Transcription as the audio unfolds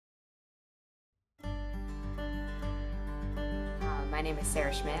My name is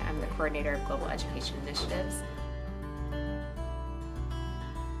Sarah Schmidt. I'm the coordinator of Global Education Initiatives.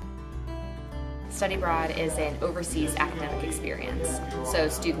 Study abroad is an overseas academic experience. So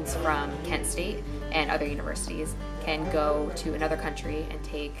students from Kent State and other universities can go to another country and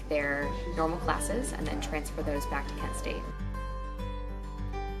take their normal classes and then transfer those back to Kent State.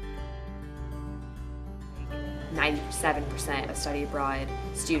 97% of study abroad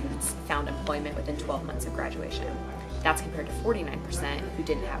students found employment within 12 months of graduation. That's compared to 49% who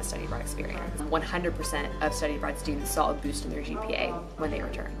didn't have a study abroad experience. 100% of study abroad students saw a boost in their GPA when they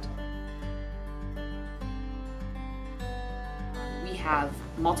returned. We have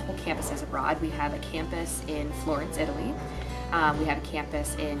multiple campuses abroad. We have a campus in Florence, Italy. We have a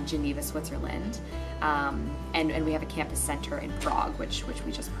campus in Geneva, Switzerland. And we have a campus center in Prague, which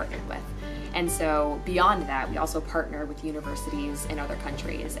we just partnered with. And so beyond that, we also partner with universities in other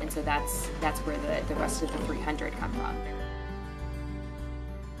countries. And so that's where the rest of the 300 come from.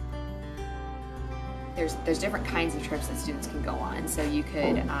 There's different kinds of trips that students can go on. So you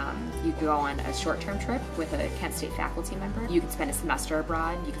could go on a short-term trip with a Kent State faculty member. You could spend a semester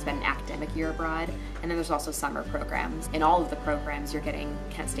abroad. You could spend an academic year abroad. And then there's also summer programs. In all of the programs, you're getting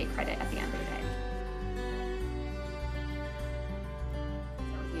Kent State credit at the end of the day.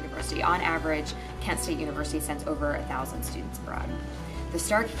 University. On average, Kent State University sends over 1,000 students abroad. The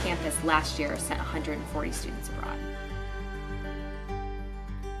Stark campus last year sent 140 students abroad.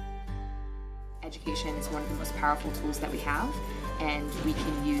 Education is one of the most powerful tools that we have, and we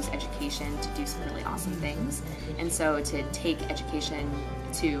can use education to do some really awesome things. And so to take education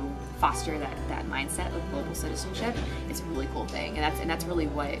to foster that mindset of global citizenship is a really cool thing, and that's really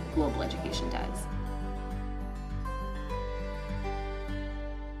what global education does.